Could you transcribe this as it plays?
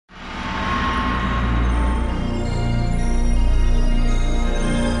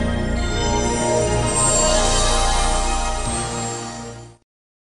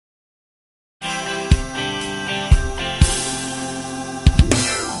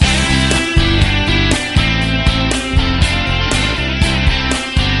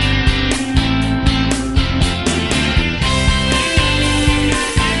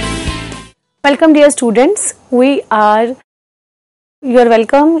Welcome dear students, you are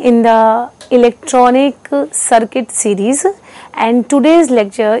welcome in the electronic circuit series, and today's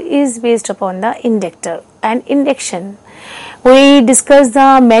lecture is based upon the inductor and induction. We discuss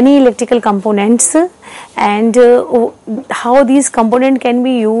the many electrical components and how these components can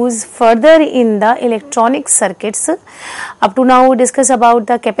be used further in the electronic circuits. Up to now we discuss about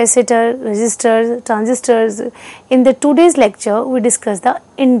the capacitor, resistors, transistors. In the today's lecture we discuss the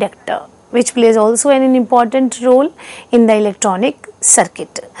inductor, which plays also an important role in the electronic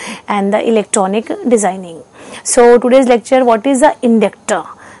circuit and the electronic designing. So today's lecture, what is the inductor?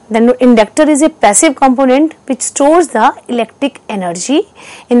 The inductor is a passive component which stores the electric energy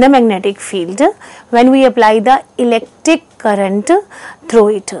in the magnetic field when we apply the electric current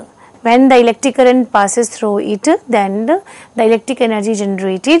through it. When the electric current passes through it, then the electric energy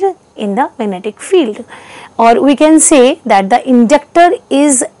generated in the magnetic field. Or we can say that the inductor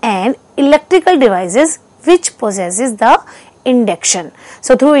is an electrical device which possesses the induction.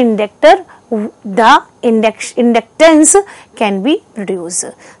 So through inductor, the inductance can be produced.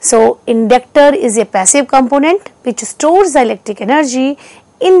 So inductor is a passive component which stores the electric energy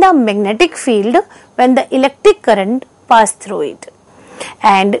in the magnetic field when the electric current passes through it.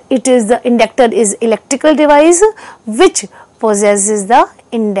 And it is the inductor is electrical device which possesses the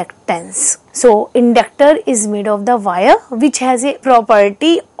inductance. So inductor is made of the wire which has a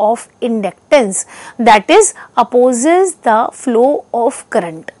property of inductance, that is opposes the flow of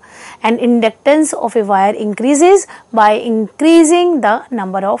current, and inductance of a wire increases by increasing the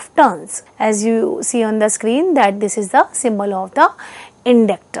number of turns. As you see on the screen, that this is the symbol of the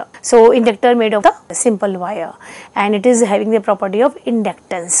inductor. So inductor made of the simple wire and it is having the property of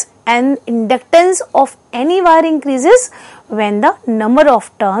inductance, and inductance of any wire increases when the number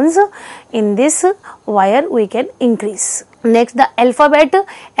of turns in this wire we can increase. Next, the alphabet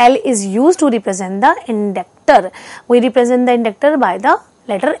L is used to represent the inductor. We represent the inductor by the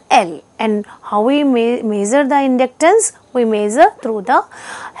letter L. And how we measure the inductance? We measure through the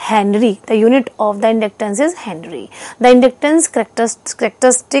Henry. The unit of the inductance is Henry. The inductance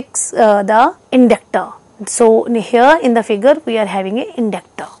characteristics the inductor. So here in the figure we are having an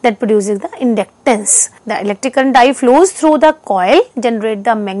inductor that produces the inductance. The electric current I flows through the coil, generate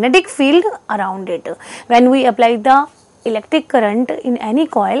the magnetic field around it. When we apply the electric current in any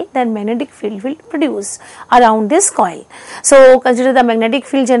coil, then magnetic field will produce around this coil. So consider the magnetic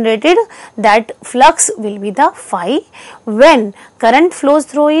field generated, that flux will be the phi. When current flows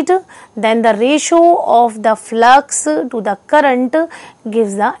through it, then the ratio of the flux to the current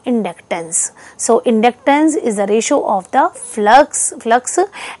gives the inductance. So inductance is the ratio of the flux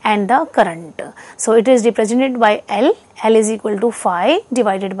and the current. So it is represented by L. L is equal to phi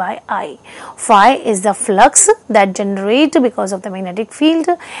divided by I. Phi is the flux that generates because of the magnetic field,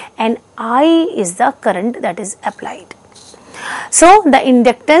 and I is the current that is applied. So the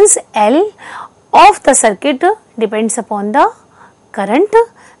inductance L of the circuit depends upon the current,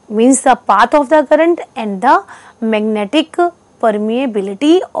 means the path of the current, and the magnetic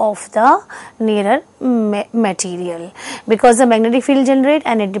permeability of the nearer material, because the magnetic field generate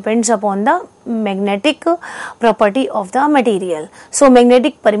and it depends upon the magnetic property of the material. So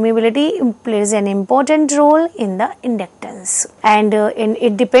magnetic permeability plays an important role in the inductance, and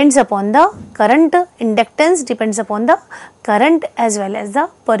it depends upon the current. Inductance depends upon the current as well as the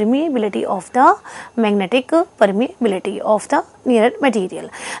permeability of the magnetic permeability of the nearer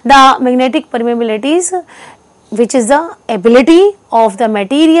material. The magnetic permeabilities, which is the ability of the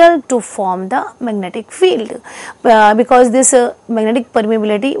material to form the magnetic field. Because this magnetic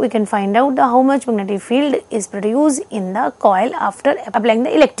permeability, we can find out how much magnetic field is produced in the coil after applying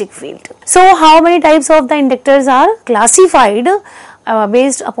the electric field. So how many types of the inductors are classified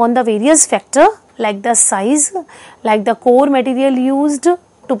based upon the various factors like the size, like the core material used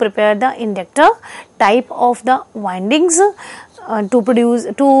to prepare the inductor, type of the windings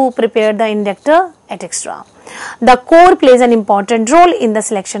to prepare the inductor, etc. The core plays an important role in the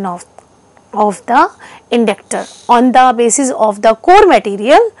selection of the inductor. On the basis of the core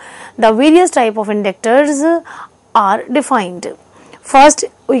material, the various type of inductors are defined. First,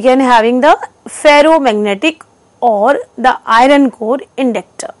 we can having the ferromagnetic or the iron core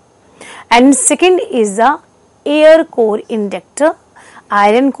inductor, and second is the air core inductor.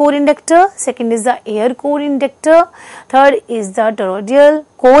 Iron core inductor, second is the air core inductor, third is the toroidal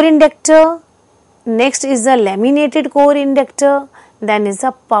core inductor, next is the laminated core inductor, then is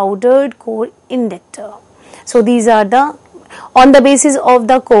the powdered core inductor. So these are the, on the basis of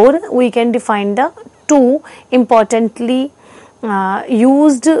the core we can define the two importantly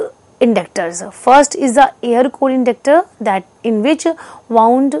used inductors. First is the air core inductor, that in which is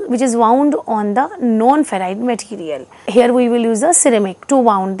wound on the non-ferrite material. Here we will use the ceramic to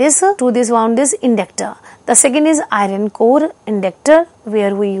wound this inductor. The second is iron core inductor,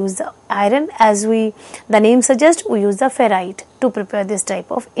 where we use the iron, as the name suggests, we use the ferrite to prepare this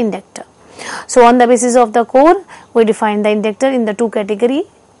type of inductor. So on the basis of the core, we define the inductor in the two category,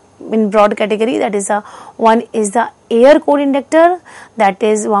 in broad category, that is one is the air core inductor, that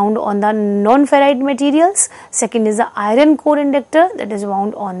is wound on the non-ferrite materials. Second is the iron core inductor, that is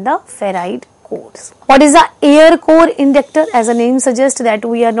wound on the ferrite cores. What is the air core inductor? As the name suggests, that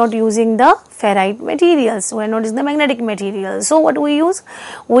we are not using the ferrite materials, we are not using the magnetic materials. So what we use?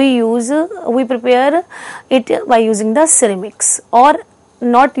 We prepare it by using the ceramics or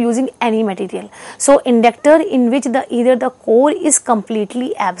not using any material. So inductor in which either the core is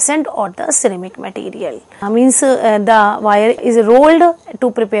completely absent or the ceramic material. Means the wire is rolled to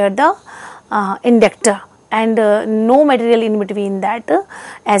prepare the inductor, and no material in between that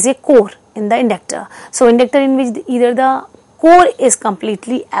as a core in the inductor. So inductor in which either the core is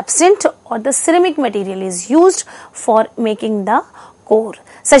completely absent or the ceramic material is used for making the core.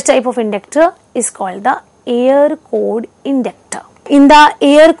 Such type of inductor is called the air core inductor. In the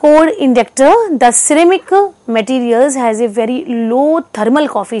air core inductor, the ceramic materials has a very low thermal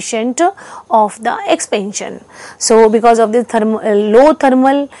coefficient of the expansion. So because of this low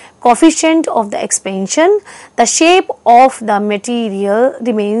thermal coefficient of the expansion, the shape of the material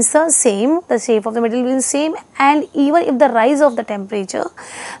remains the same. The shape of the material remains same, and even if the rise of the temperature,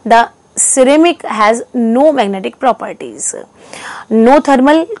 the ceramic has no magnetic properties. No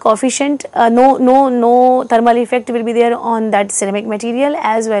thermal coefficient, no thermal effect will be there on that ceramic material,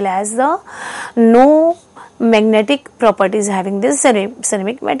 as well as the no magnetic properties having this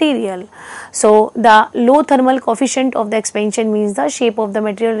ceramic material. So the low thermal coefficient of the expansion means the shape of the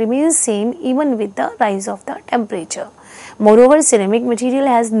material remains same even with the rise of the temperature. Moreover, ceramic material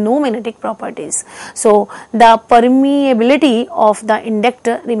has no magnetic properties. So the permeability of the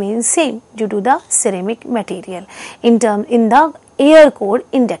inductor remains same due to the ceramic material in the air core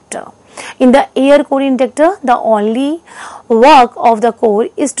inductor. In the air core inductor, the only work of the core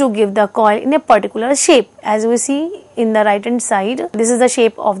is to give the coil in a particular shape. As we see in the right hand side, this is the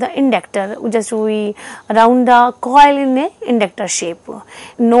shape of the inductor. Just we round the coil in a inductor shape.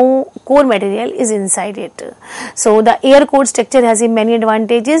 No core material is inside it. So the air core structure has many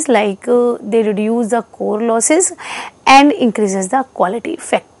advantages, like they reduce the core losses and increases the quality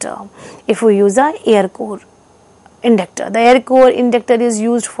factor if we use the air core inductor. The air core inductor is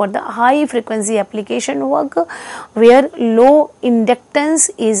used for the high frequency application work where low inductance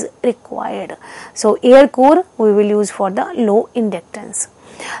is required. So air core we will use for the low inductance.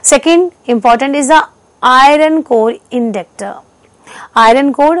 Second important is the iron core inductor.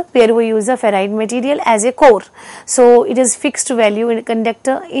 Iron core, where we use the ferrite material as a core. So it is fixed value in a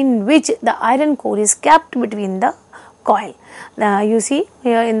conductor in which the iron core is kept between the coil. You see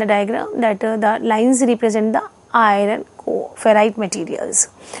here in the diagram that the lines represent the iron core, ferrite materials,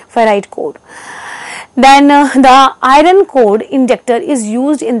 ferrite core. Then the iron core inductor is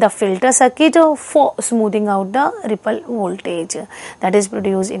used in the filter circuit for smoothing out the ripple voltage that is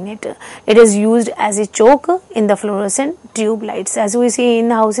produced in it. It is used as a choke in the fluorescent tube lights. As we see in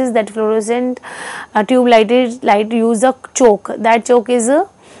houses, that fluorescent tube light use the choke. That choke is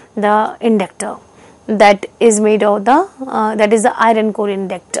the inductor that is made of the that is the iron core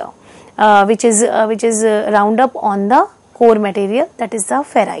inductor. Which is round up on the core material, that is the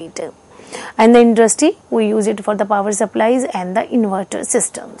ferrite. And the industry we use it for the power supplies and the inverter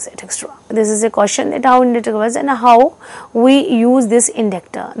systems, etc. This is a question that how inductor works and how we use this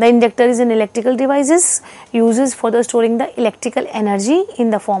inductor. The inductor is an electrical device uses for the storing the electrical energy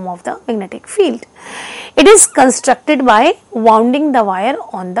in the form of the magnetic field. It is constructed by wounding the wire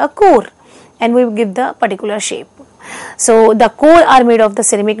on the core, and we give the particular shape. So the core are made of the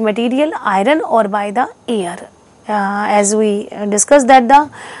ceramic material, iron, or by the air. As we discussed that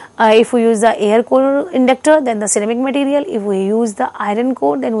if we use the air core inductor, then the ceramic material. If we use the iron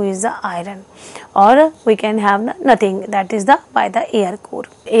core, then we use the iron, or we can have nothing, that is the by the air core,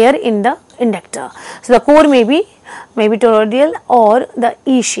 air in the inductor. So the core may be toroidal or the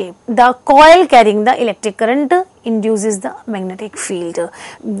E shape. The coil carrying the electric current induces the magnetic field.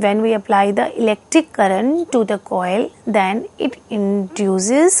 When we apply the electric current to the coil, then it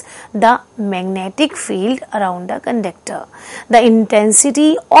induces the magnetic field around the conductor. The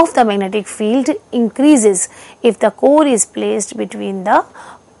intensity of the magnetic field increases if the core is placed between the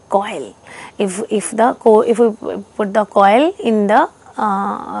coil. If we put the coil in the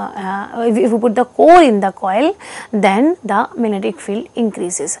if you put the core in the coil, then the magnetic field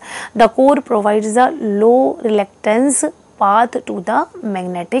increases. The core provides the low reluctance path to the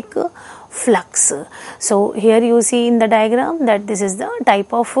magnetic flux. So here you see in the diagram that this is the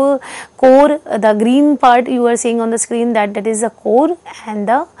type of core. The green part you are seeing on the screen, that is the core, and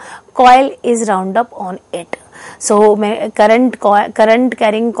the coil is round up on it. So current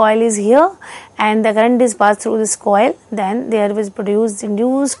carrying coil is here, and the current is passed through this coil. Then there is produced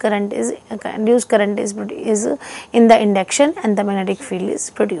induced current is in the induction, and the magnetic field is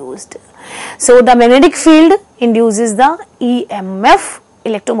produced. So the magnetic field induces the EMF,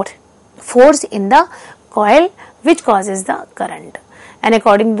 electromotive force, in the coil, which causes the current. And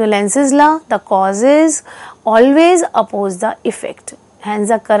according to Lenz's law, the causes always oppose the effect. Hence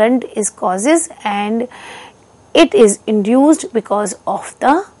the current is causes and it is induced because of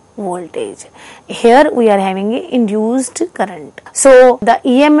the voltage. Here we are having a induced current. So the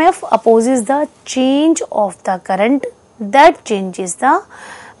EMF opposes the change of the current, that changes the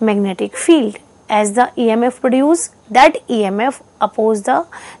magnetic field. As the EMF produce, that EMF oppose the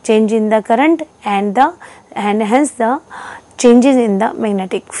change in the current, and hence the changes in the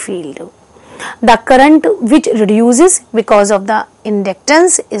magnetic field. The current which reduces because of the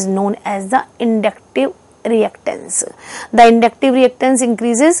inductance is known as the inductive reactance. The inductive reactance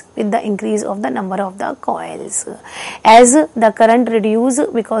increases with the increase of the number of the coils. As the current reduces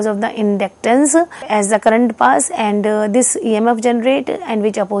because of the inductance, as the current pass and this EMF generate, and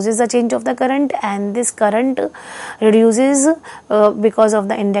which opposes the change of the current, and this current reduces because of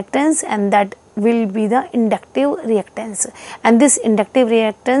the inductance, and that will be the inductive reactance. And this inductive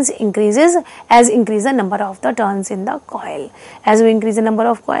reactance increases as increase the number of the turns in the coil. As we increase the number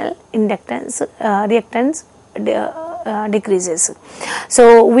of coil, inductance reactance decreases.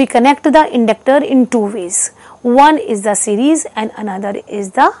 So we connect the inductor in two ways. One is the series and another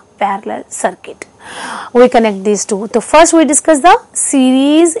is the parallel circuit. We connect these two. So first we discuss the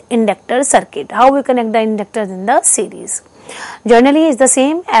series inductor circuit. How we connect the inductors in the series. Generally is the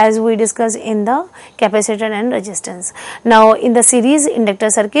same as we discussed in the capacitor and resistance. Now in the series inductor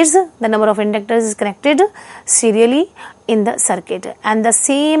circuits, the number of inductors is connected serially in the circuit, and the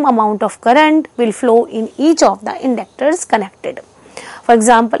same amount of current will flow in each of the inductors connected. For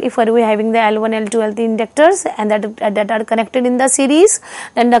example, if we are having the L1, L2, L3 inductors and that are connected in the series,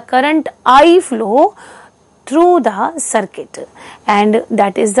 then the current I flow through the circuit, and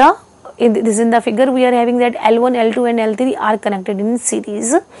that is the in the figure we are having that L1, L2 and L3 are connected in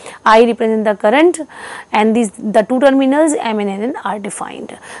series. I represent the current, and the two terminals M and N are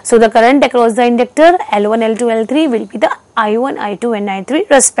defined. So the current across the inductor L1, L2, L3 will be the I1, I2 and I3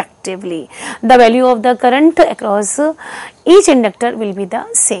 respectively. The value of the current across each inductor will be the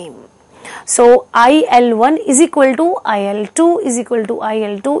same. So IL1 is equal to IL2 is equal to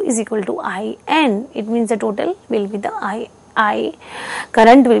IL2 is equal to IN. It means the total will be the I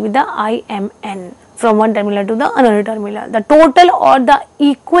current will be the IMN from one terminal to the another terminal. The total or the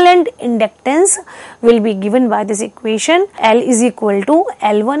equivalent inductance will be given by this equation. L is equal to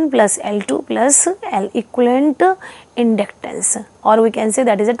L1 plus L2 plus L equivalent inductance, or we can say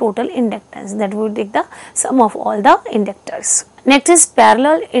that is a total inductance. That will take the sum of all the inductors. Next is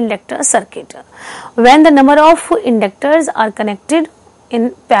parallel inductor circuit. When the number of inductors are connected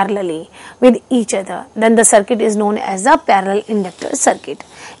in parallelly with each other, then the circuit is known as the parallel inductor circuit.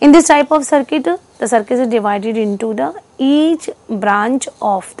 In this type of circuit, the circuit is divided into the each branch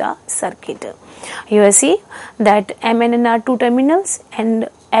of the circuit. You will see that M and N are two terminals, and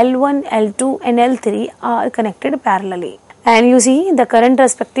L1, L2 and L3 are connected parallelly. And you see the current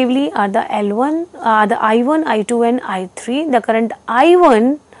respectively are the L1, the I1, I2 and I3. The current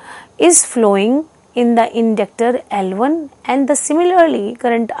I1 is flowing in the inductor L1, and the similarly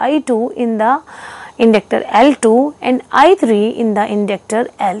current I2 in the inductor L2 and I3 in the inductor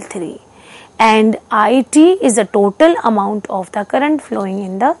L3, and IT is the total amount of the current flowing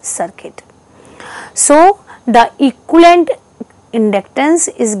in the circuit. So the equivalent inductance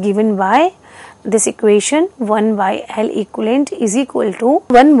is given by this equation. 1 by L equivalent is equal to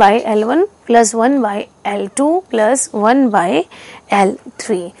 1 by L1 plus 1 by L2 plus 1 by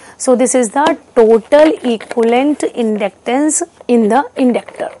L3. So this is the total equivalent inductance in the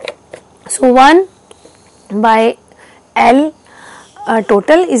inductor. So 1 by L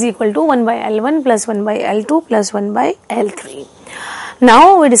total is equal to 1 by L1 plus 1 by L2 plus 1 by L3.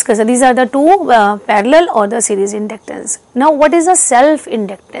 Now we discuss these are the two parallel or the series inductance. Now what is the self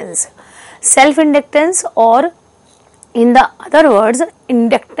inductance? Self inductance, or in the other words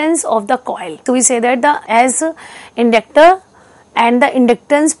inductance of the coil. So we say that as inductor and the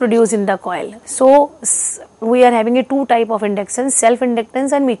inductance produced in the coil. So we are having a two type of inductance, self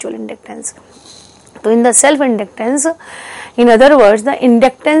inductance and mutual inductance. So in the self inductance, in other words, the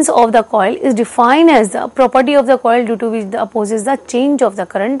inductance of the coil is defined as the property of the coil due to which opposes the change of the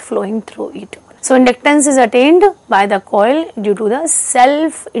current flowing through it. So inductance is attained by the coil due to the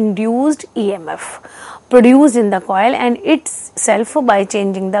self-induced EMF produced in the coil and itself by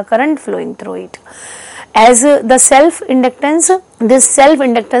changing the current flowing through it. As the self-inductance, this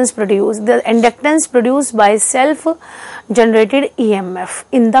self-inductance produced, the inductance produced by self-generated EMF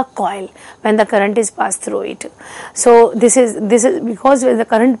in the coil when the current is passed through it. So this is because when the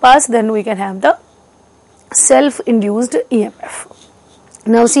current pass, then we can have the self-induced EMF.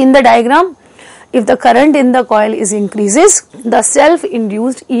 Now see in the diagram, if the current in the coil is increases, the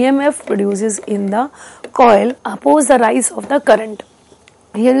self-induced EMF produces in the coil oppose the rise of the current.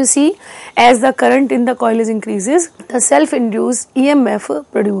 Here you see, as the current in the coil is increases, the self-induced EMF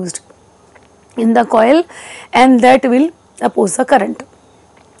produced in the coil and that will oppose the current.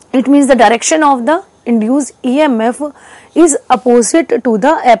 It means the direction of the induced EMF is opposite to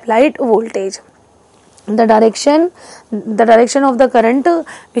the applied voltage. The direction of the current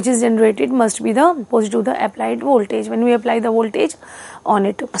which is generated must be the opposite to the applied voltage when we apply the voltage on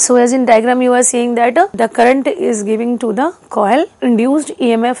it. So as in diagram you are seeing that the current is giving to the coil, induced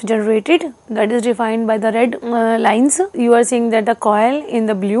EMF generated, that is defined by the red lines. You are seeing that the coil in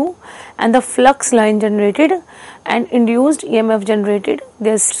the blue and the flux line generated and induced EMF generated.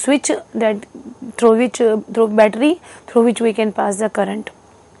 There's switch that through battery through which we can pass the current.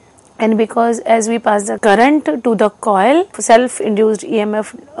 And because as we pass the current to the coil, self-induced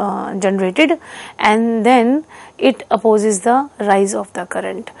EMF generated and then it opposes the rise of the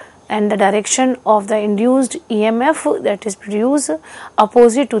current and the direction of the induced EMF that is produced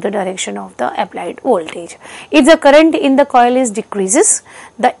opposite to the direction of the applied voltage. If the current in the coil is decreases,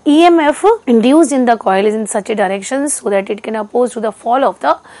 the EMF induced in the coil is in such a direction so that it can oppose to the fall of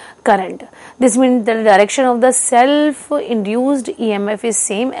the current. This means the direction of the self-induced EMF is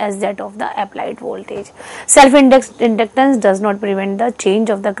same as that of the applied voltage. Self-inductance does not prevent the change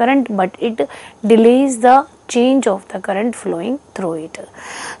of the current, but it delays the change of the current flowing through it.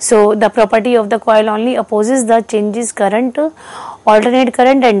 So the property of the coil only opposes the changes current, alternate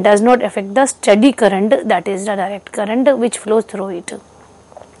current, and does not affect the steady current, that is the direct current which flows through it.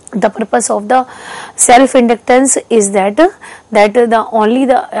 The purpose of the self-inductance is that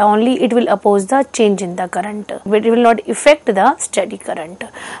only it will oppose the change in the current, but it will not affect the steady current.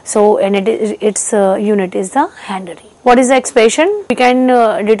 So and its unit is the Henry. What is the expression? We can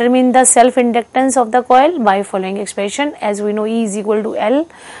determine the self-inductance of the coil by following expression. As we know, E is equal to L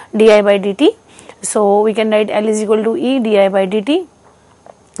di by dt. So we can write L is equal to E di by dt.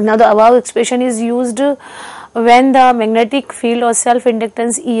 Now the above expression is used when the magnetic field or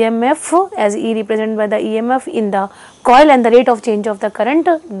self-inductance EMF, as E represented by the EMF in the coil, and the rate of change of the current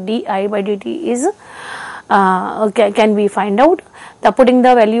di by dt is can be find out. The putting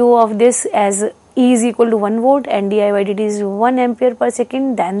the value of this as E is equal to 1 volt and di by dt is 1 ampere per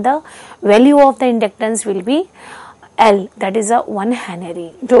second, then the value of the inductance will be L, that is a 1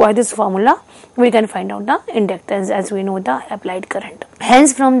 Henry. So by this formula we can find out the inductance as we know the applied current.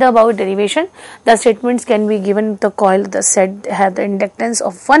 Hence from the above derivation the statements can be given. The coil the said have the inductance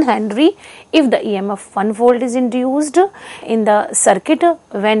of 1 Henry if the EMF 1 volt is induced in the circuit.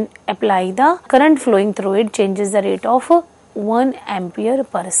 When apply the current flowing through it changes the rate of 1 ampere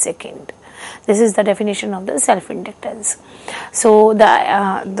per second. This is the definition of the self-inductance. So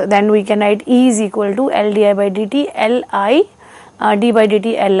then we can write E is equal to L di by dt Li d by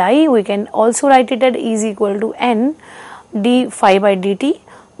dt Li. We can also write it as E is equal to N d phi by dt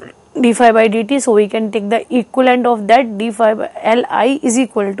by dt. So we can take the equivalent of that d phi by Li is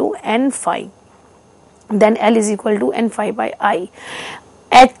equal to N phi. Then L is equal to N phi by I.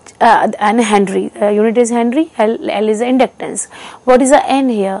 And Henry, unit is Henry, L is the inductance. What is the N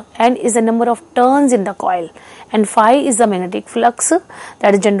here? N is the number of turns in the coil and phi is the magnetic flux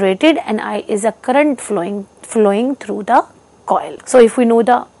that is generated and I is the current flowing through the coil. So if we know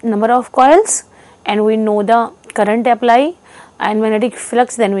the number of coils and we know the current apply and magnetic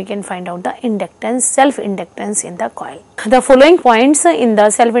flux, then we can find out the inductance, self-inductance in the coil. The following points in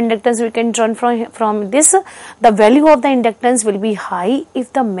the self-inductance we can turn from this. The value of the inductance will be high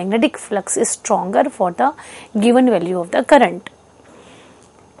if the magnetic flux is stronger for the given value of the current.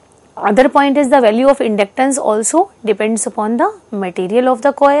 Other point is the value of inductance also depends upon the material of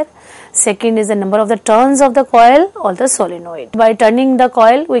the coil. Second is the number of the turns of the coil or the solenoid. By turning the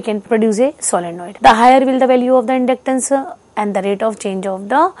coil we can produce a solenoid. The higher will the value of the inductance and the rate of change of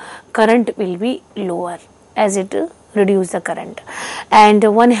the current will be lower as it reduce the current, and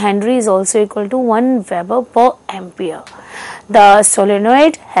 1 Henry is also equal to 1 Weber per ampere. The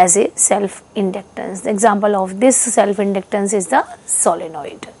solenoid has a self-inductance. The example of this self-inductance is the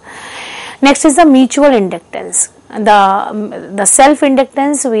solenoid. Next is the mutual inductance. The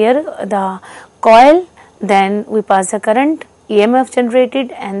self-inductance where the coil, then we pass the current, EMF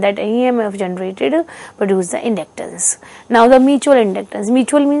generated, and that EMF generated produce the inductance. Now the mutual inductance.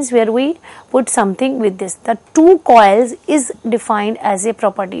 Mutual means where we put something with this. The two coils is defined as a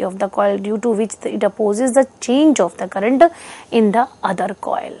property of the coil due to which it opposes the change of the current in the other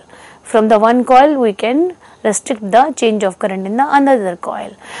coil. From the one coil we can restrict the change of current in the another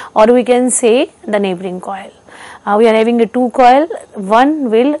coil, or we can say the neighboring coil. We are having a two coil, one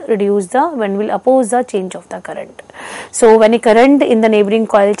will oppose the change of the current. So when a current in the neighboring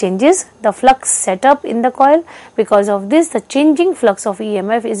coil changes, the flux set up in the coil, because of this the changing flux of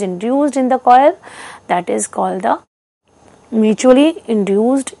EMF is induced in the coil, that is called the mutually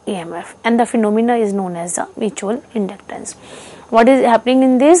induced EMF, and the phenomena is known as the mutual inductance. What is happening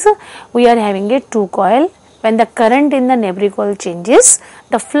in this? We are having a two coil. When the current in the neighboring coil changes,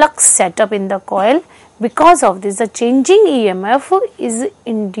 the flux set up in the coil, because of this the changing EMF is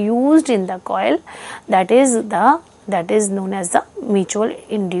induced in the coil, that is known as the mutual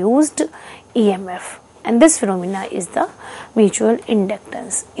induced EMF, and this phenomena is the mutual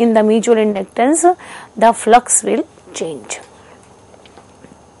inductance. In the mutual inductance the flux will change.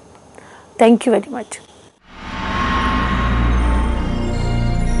 Thank you very much.